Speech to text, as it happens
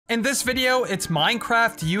In this video, it's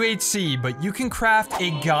Minecraft UHC, but you can craft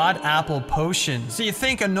a God Apple potion. So you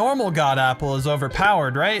think a normal God Apple is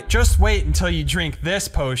overpowered, right? Just wait until you drink this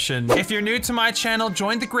potion. If you're new to my channel,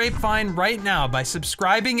 join the Grapevine right now by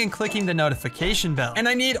subscribing and clicking the notification bell. And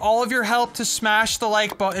I need all of your help to smash the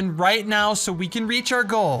like button right now so we can reach our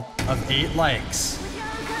goal of 8 likes.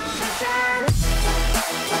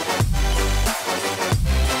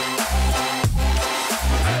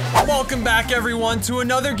 Welcome back everyone to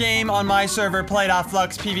another game on my server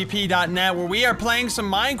play.fluxpvp.net where we are playing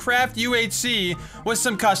some Minecraft UHC with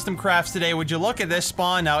some custom crafts today. Would you look at this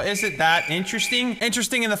spawn? Now, is it that interesting?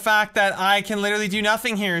 Interesting in the fact that I can literally do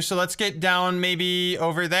nothing here, so let's get down maybe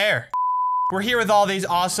over there. We're here with all these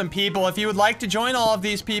awesome people. If you would like to join all of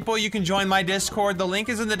these people, you can join my Discord. The link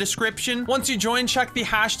is in the description. Once you join, check the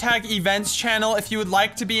hashtag events channel. If you would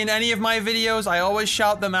like to be in any of my videos, I always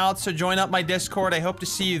shout them out, so join up my Discord. I hope to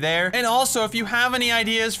see you there. And also, if you have any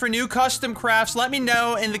ideas for new custom crafts, let me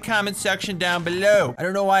know in the comment section down below. I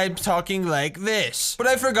don't know why I'm talking like this, but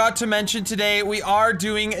I forgot to mention today, we are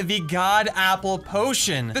doing the God Apple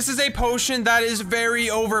potion. This is a potion that is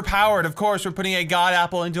very overpowered. Of course, we're putting a God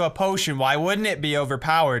Apple into a potion. Why wouldn't it be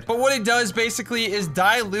overpowered? But what it does basically is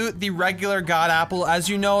dilute the regular God Apple. As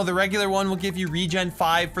you know, the regular one will give you regen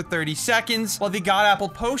 5 for 30 seconds, while the God Apple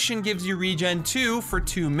potion gives you regen 2 for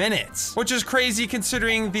 2 minutes, which is crazy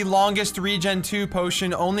considering the longest regen 2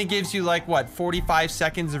 potion only gives you like, what, 45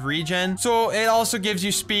 seconds of regen? So it also gives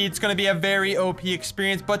you speed. It's going to be a very OP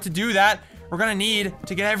experience, but to do that, we're gonna need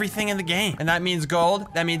to get everything in the game. And that means gold,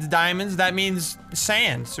 that means diamonds, that means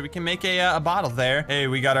sand. So we can make a bottle there. Hey,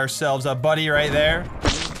 we got ourselves a buddy right there.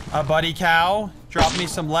 A buddy cow. Drop me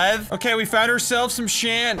some lead. Okay, we found ourselves some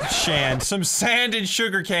some sand and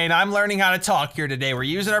sugarcane. I'm learning how to talk here today. We're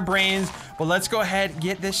using our brains, but let's go ahead and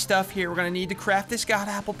get this stuff here. We're gonna need to craft this God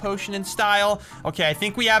Apple potion in style. Okay, I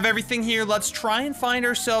think we have everything here. Let's try and find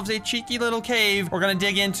ourselves a cheeky little cave we're gonna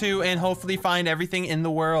dig into and hopefully find everything in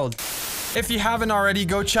the world. If you haven't already,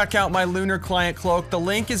 go check out my Lunar client cloak. The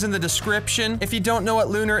link is in the description. If you don't know what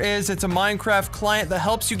Lunar is, it's a Minecraft client that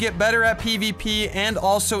helps you get better at PvP and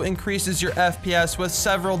also increases your FPS with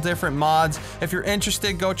several different mods. If you're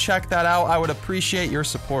interested, go check that out. I would appreciate your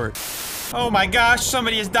support. Oh my gosh,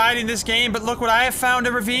 somebody has died in this game, but look what I have found,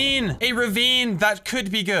 a ravine. A ravine that could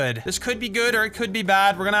be good. This could be good or it could be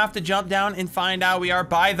bad. We're gonna have to jump down and find out. We are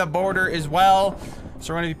by the border as well.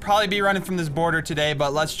 So we're gonna probably be running from this border today,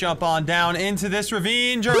 but let's jump on down into this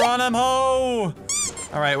ravine, Geronimo! All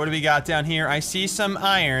right, what do we got down here? I see some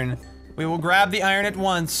iron. We will grab the iron at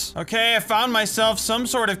once. Okay, I found myself some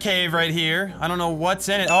sort of cave right here. I don't know what's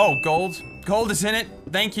in it. Oh, gold. Gold is in it.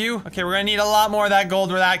 Thank you. Okay, we're gonna need a lot more of that gold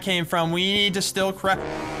where that came from. We need to still craft.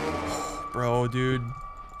 Bro, dude.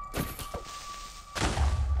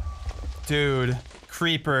 Dude,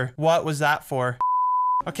 creeper. What was that for?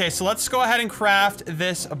 Okay, so let's go ahead and craft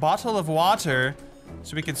this bottle of water.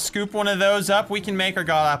 So we can scoop one of those up. We can make our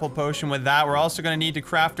God Apple potion with that. We're also going to need to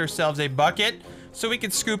craft ourselves a bucket so we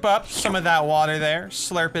can scoop up some of that water there,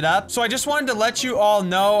 slurp it up. So I just wanted to let you all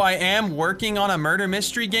know I am working on a murder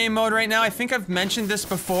mystery game mode right now. I think I've mentioned this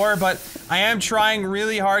before, but I am trying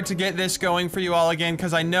really hard to get this going for you all again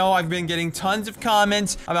because I know I've been getting tons of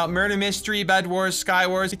comments about murder mystery, bed wars, sky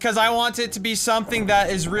wars, because I want it to be something that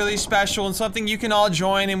is really special and something you can all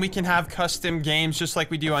join and we can have custom games just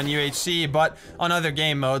like we do on UHC, but on other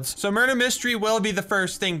game modes. So murder mystery will be the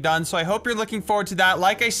first thing done. So I hope you're looking forward to that.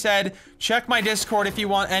 Like I said, check my Discord if you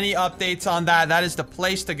want any updates on that. That is the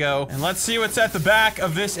place to go. And let's see what's at the back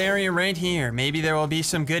of this area right here. Maybe there will be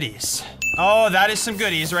some goodies. Oh, that is some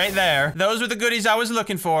goodies right there. Those were the goodies I was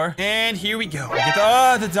looking for. And here we go.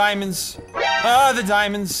 Oh, the diamonds. Oh, the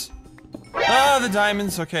diamonds. Oh, the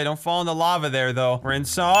diamonds. Okay, don't fall in the lava there, though. We're in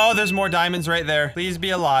some... Oh, there's more diamonds right there. Please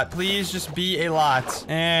be a lot. Please just be a lot.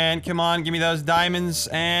 And come on, give me those diamonds.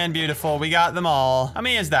 And beautiful. We got them all. How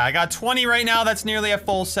many is that? I got 20 right now. That's nearly a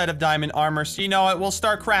full set of diamond armor. So you know what? We'll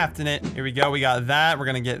start crafting it. Here we go. We got that. We're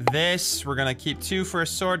gonna get this. We're gonna keep 2 for a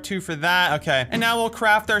sword, 2 for that. Okay. And now we'll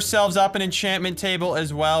craft ourselves up an enchantment table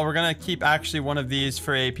as well. We're gonna keep actually one of these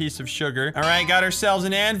for a piece of sugar. All right, got ourselves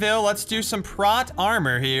an anvil. Let's do some prot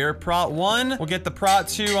armor here. Prot 1. We'll get the prot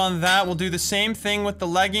 2 on that. We'll do the same thing with the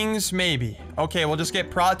leggings, maybe. Okay, we'll just get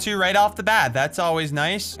prot 2 right off the bat. That's always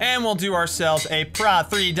nice. And we'll do ourselves a prot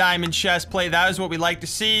 3 diamond chest plate. That is what we like to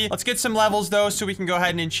see. Let's get some levels though, so we can go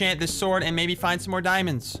ahead and enchant this sword and maybe find some more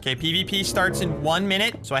diamonds. Okay, PvP starts in 1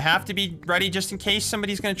 minute, so I have to be ready just in case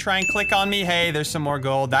somebody's gonna try and click on me. Hey, there's some more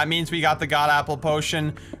gold. That means we got the God Apple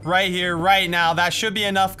potion right here, right now. That should be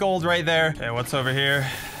enough gold right there. Okay, what's over here?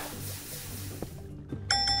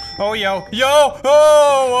 Oh, yo. Yo!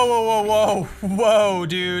 Oh! Whoa, whoa, whoa, whoa. Whoa,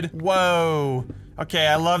 dude. Whoa. Okay,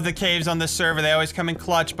 I love the caves on this server. They always come in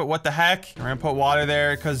clutch, but what the heck? We're gonna put water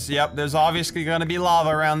there, because, yep, there's obviously gonna be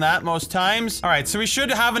lava around that most times. All right, so we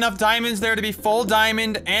should have enough diamonds there to be full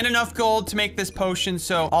diamond and enough gold to make this potion.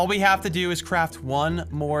 So all we have to do is craft one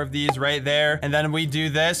more of these right there. And then we do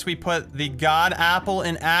this. We put the God Apple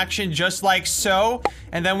in action just like so.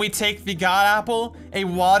 And then we take the God Apple, a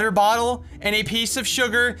water bottle, and a piece of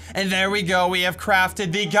sugar. And there we go. We have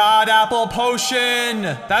crafted the God Apple potion.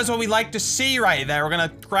 That's what we like to see right there. We're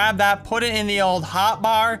gonna grab that, put it in the old hot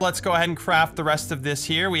bar. Let's go ahead and craft the rest of this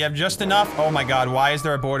here. We have just enough. Oh my God, why is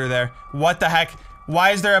there a border there? What the heck? Why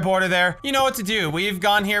is there a border there? You know what to do. We've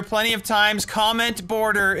gone here plenty of times. Comment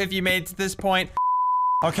border if you made it to this point.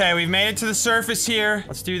 Okay, we've made it to the surface here.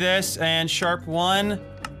 Let's do this and sharp one.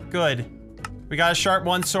 Good. We got a sharp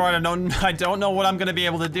one sword. I don't know what I'm gonna be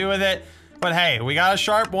able to do with it. But hey, we got a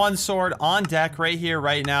sharp one sword on deck right here,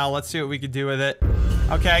 right now. Let's see what we could do with it.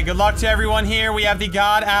 Okay, good luck to everyone here. We have the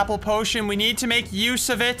God Apple potion. We need to make use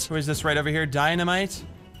of it. Who is this right over here? Dynamite.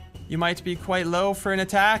 You might be quite low for an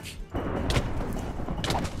attack.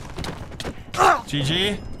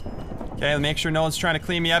 GG. Okay, make sure no one's trying to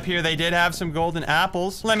clean me up here. They did have some golden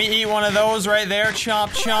apples. Let me eat one of those right there. Chomp,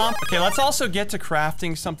 chomp. Okay, let's also get to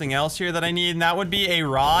crafting something else here that I need, and that would be a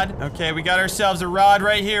rod. Okay, we got ourselves a rod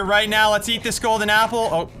right here, right now. Let's eat this golden apple.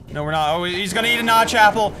 Oh, no, we're not. Oh, he's gonna eat a notch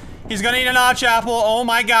apple. He's gonna eat a notch apple. Oh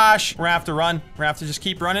my gosh. We're gonna have to run. We're gonna have to just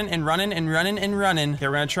keep running and running and running and running. Okay,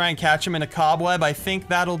 we're gonna try and catch him in a cobweb. I think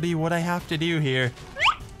that'll be what I have to do here.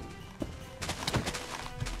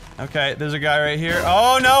 Okay, there's a guy right here.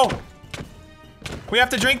 Oh no! We have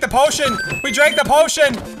to drink the potion! We drank the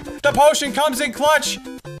potion! The potion comes in clutch!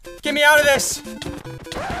 Get me out of this!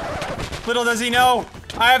 Little does he know,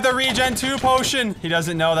 I have the regen 2 potion! He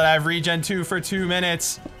doesn't know that I have regen 2 for 2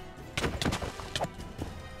 minutes.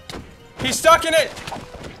 He's stuck in it!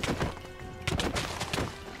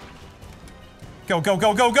 Go, go,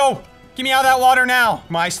 go, go, go! Get me out of that water now!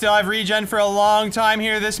 I still have regen for a long time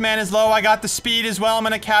here. This man is low. I got the speed as well. I'm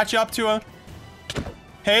gonna catch up to him.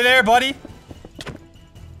 Hey there, buddy.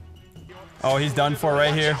 Oh, he's done for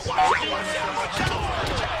right here.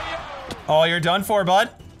 Oh, you're done for, bud.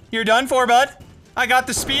 You're done for, bud. I got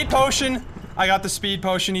the speed potion. I got the speed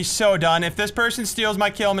potion. He's so done. If this person steals my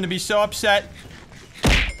kill, I'm gonna be so upset.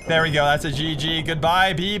 There we go. That's a GG.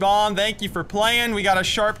 Goodbye, B-Bomb. Thank you for playing. We got a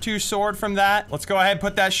sharp 2 sword from that. Let's go ahead and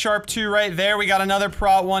put that sharp 2 right there. We got another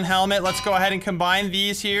Prot 1 helmet. Let's go ahead and combine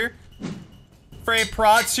these here. For a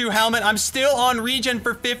Prot 2 helmet. I'm still on regen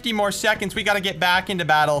for 50 more seconds. We got to get back into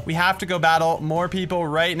battle. We have to go battle more people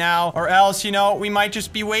right now, or else, you know, we might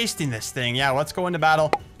just be wasting this thing. Yeah, let's go into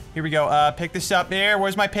battle. Here we go. Pick this up here.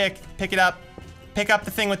 Where's my pick? Pick it up. Pick up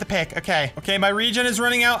the thing with the pick. Okay. Okay, my regen is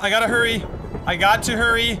running out. I gotta hurry. I got to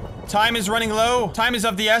hurry. Time is running low. Time is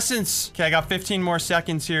of the essence. Okay, I got 15 more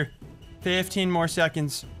seconds here. 15 more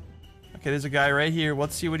seconds. Okay, there's a guy right here.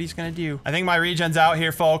 Let's see what he's gonna do. I think my regen's out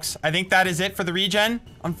here, folks. I think that is it for the regen,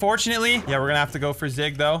 unfortunately. Yeah, we're gonna have to go for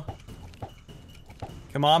Zig, though.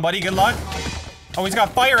 Come on, buddy. Good luck. Oh, he's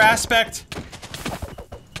got fire aspect.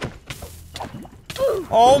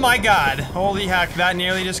 Oh my God. Holy heck, that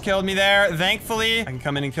nearly just killed me there. Thankfully, I can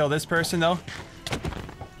come in and kill this person, though.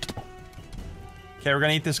 Okay, we're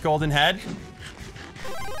gonna eat this golden head.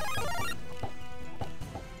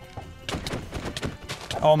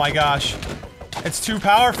 Oh my gosh. It's too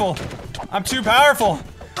powerful. I'm too powerful.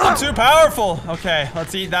 I'm too powerful. Okay,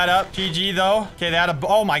 let's eat that up. GG though. Okay, they had a,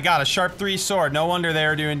 oh my God, a sharp 3 sword. No wonder they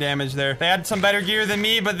were doing damage there. They had some better gear than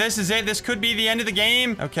me, but this is it. This could be the end of the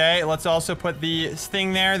game. Okay, let's also put the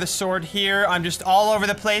thing there, the sword here. I'm just all over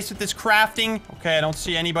the place with this crafting. Okay, I don't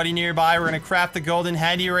see anybody nearby. We're gonna craft the golden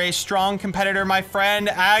head. You're a strong competitor, my friend.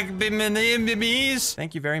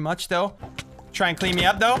 Thank you very much though. Try and clean me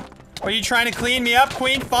up though. Are you trying to clean me up,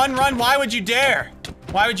 Queen Fun Run? Why would you dare?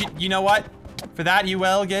 Why would you? You know what? For that, you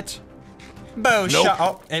will get bow shot.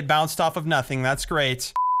 Oh, it bounced off of nothing. That's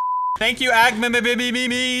great. Thank you,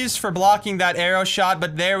 Agmemes, for blocking that arrow shot.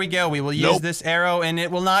 But there we go. We will use this arrow, and it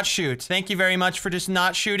will not shoot. Thank you very much for just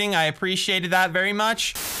not shooting. I appreciated that very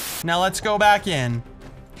much. Now let's go back in.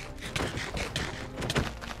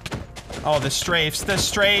 Oh, the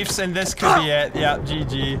strafes, and this could be it. Yeah,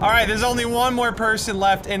 GG. All right, there's only one more person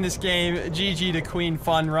left in this game. GG to Queen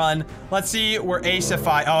Fun Run. Let's see where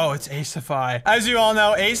Acify. Oh, it's Acify. As you all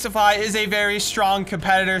know, Acify is a very strong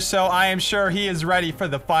competitor, so I am sure he is ready for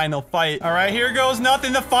the final fight. All right, here goes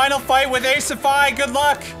nothing. The final fight with Acify. Good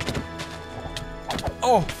luck.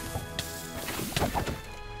 Oh.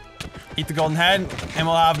 Eat the golden head, and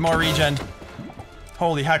we'll have more regen.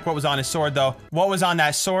 Holy heck, what was on his sword, though? What was on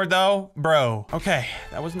that sword, though? Bro. Okay,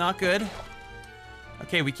 that was not good.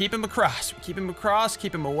 Okay, we keep him across. We keep him across,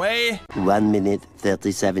 keep him away. 1 minute,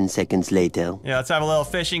 37 seconds later. Yeah, let's have a little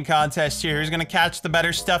fishing contest here. Who's gonna catch the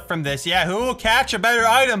better stuff from this? Yeah, who will catch a better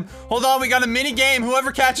item? Hold on, we got a mini game.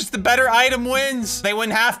 Whoever catches the better item wins. They win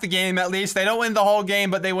half the game, at least. They don't win the whole game,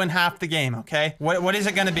 but they win half the game, okay? What is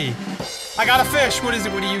it gonna be? I got a fish. What is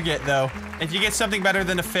it? What do you get, though? If you get something better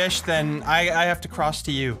than a fish, then I have to cross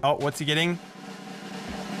to you. Oh, what's he getting?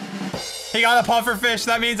 He got a puffer fish.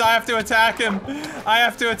 That means I have to attack him. I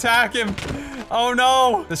have to attack him. Oh,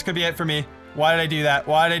 no. This could be it for me. Why did I do that?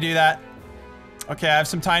 Why did I do that? Okay, I have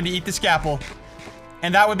some time to eat the scalpel.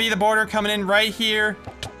 And that would be the border coming in right here.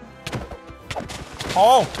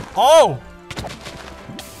 Oh. Oh.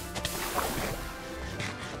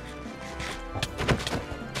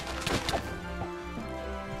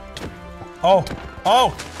 Oh.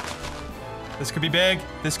 Oh. This could be big.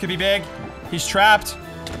 This could be big. He's trapped.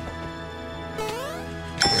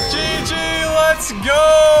 GG, let's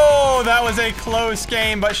go! That was a close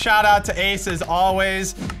game, but shout out to Ace as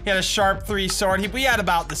always. He had a sharp 3 sword. We had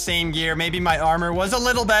about the same gear. Maybe my armor was a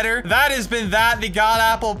little better. That has been that. The God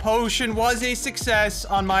Apple Potion was a success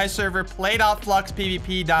on my server,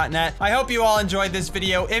 play.fluxpvp.net. I hope you all enjoyed this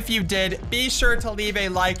video. If you did, be sure to leave a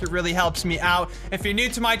like. It really helps me out. If you're new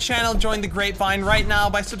to my channel, join the Grapevine right now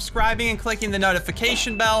by subscribing and clicking the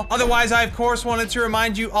notification bell. Otherwise, I, of course, wanted to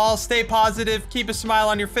remind you all, stay positive, keep a smile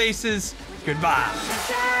on your faces.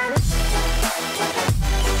 Goodbye.